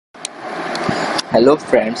Hello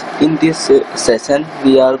friends, in this session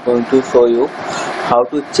we are going to show you how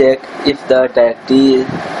to check if the directory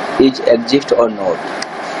is exist or not.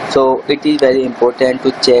 So it is very important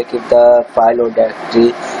to check if the file or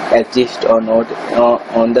directory exists or not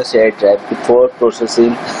on the shared drive before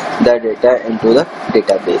processing the data into the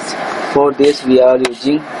database. For this we are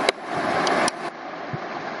using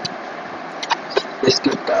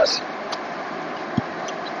script task.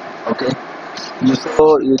 Okay.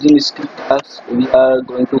 Before using script tags, we are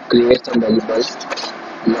going to create some variables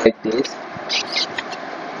like this: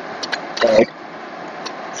 add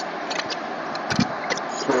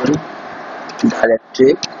full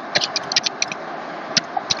directory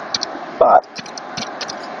path.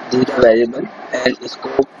 This is the variable and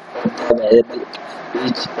scope of the variable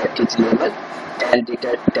is package level and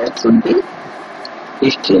data type should be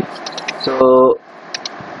string. So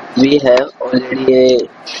we have already a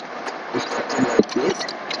structure like this.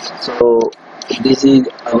 So this is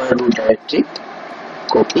our root directory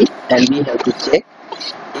copy, and we have to check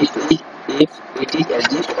if it is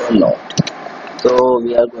exist or not. So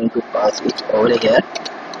we are going to pass it over here.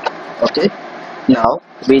 Okay, now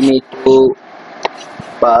we need to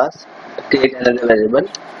create another variable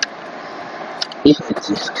if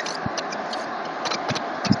exist,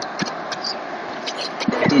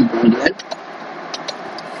 that is boolean.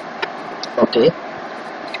 Okay,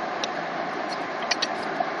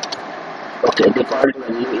 default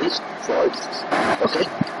value is false. Okay,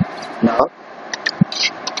 now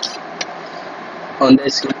on the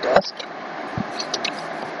script task,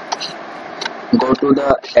 go to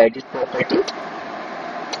the edit property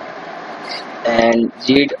and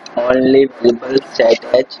read only variable set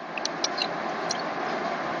as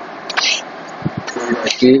full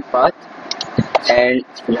directory path and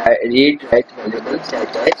read write variable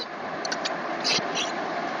set as.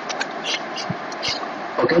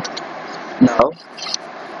 Okay, now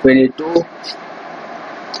we need to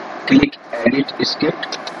click edit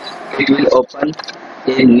script. It will open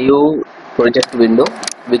a new project window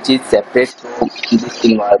which is separate from this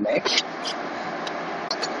environment.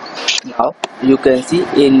 Now you can see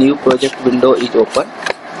a new project window is open.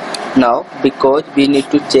 Now because we need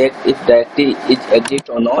to check if directory is exist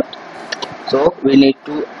or not, so we need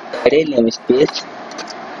to add a namespace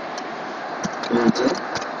using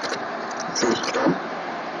system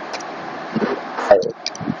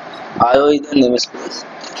IO is the namespace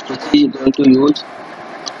which is going to use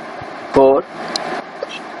for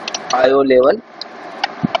IO level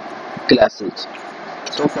classes.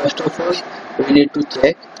 So first of all we need to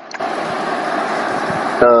check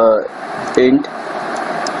int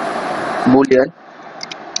boolean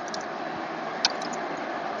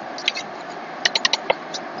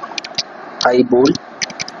iBool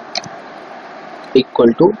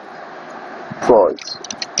equal to false.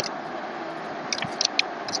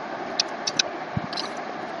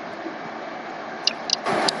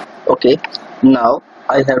 Okay, now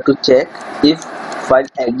I have to check if file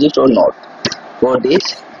exists or not. For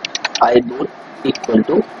this, iBool equal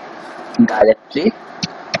to directory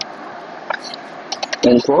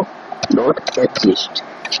info.exist.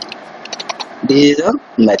 This is a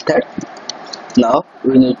method. Now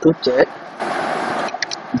we need to check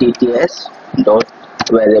dts dot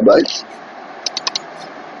variables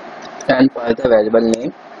and pass the variable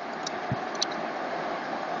name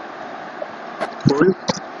full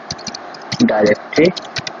directory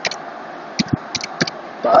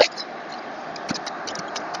path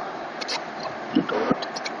dot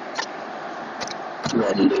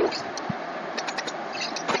value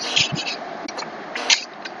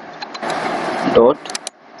dot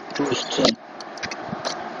to string.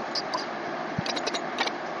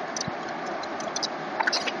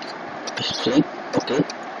 Okay,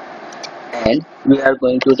 and we are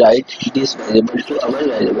going to write this variable to our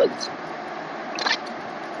variables,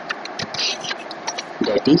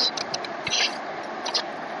 that is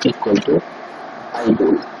equal to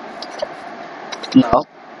iBool. Now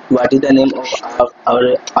what is the name of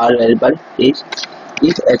our variable is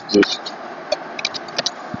if exist.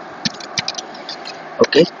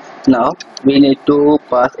 Okay, now we need to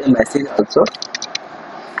pass a message also,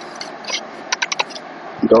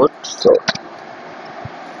 dot so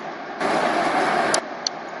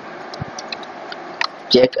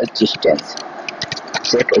check existence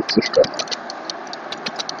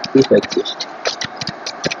if exist.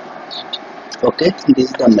 Okay, this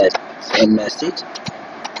is the message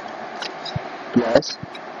plus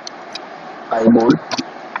iBool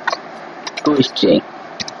to string.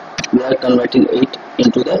 We are converting it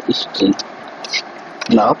into the string.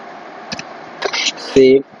 Now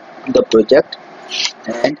save the project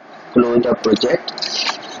and close the project.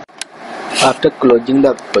 After closing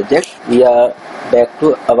the project, we are back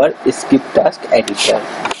to our skip task editor.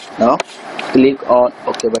 Now click on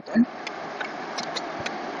OK button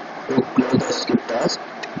to close the skip task.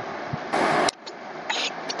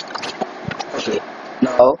 Okay,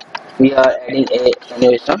 now we are adding a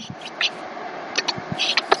animation.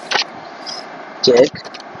 Check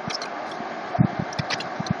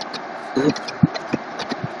if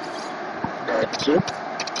that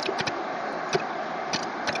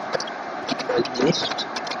exists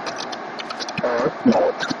or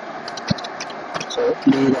not. So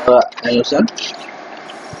this is our animation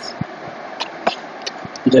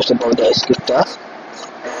just about the skip task,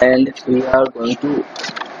 and we are going to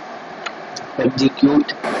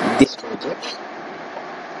execute this project.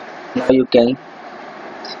 Now you can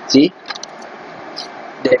see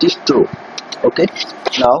that is true. Okay,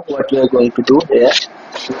 now what we are going to do here,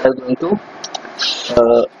 we are going to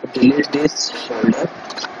delete this folder.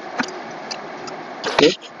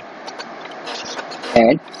 Okay,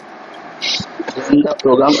 and run the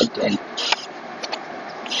program again.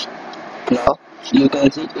 Now you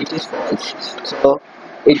can see it is false. So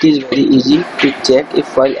it is very easy to check if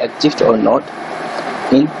file exists or not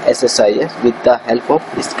in SSIS with the help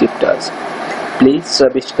of scripters. Please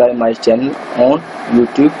subscribe my channel on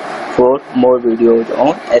YouTube for more videos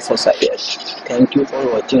on SSIS. Thank you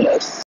for watching us.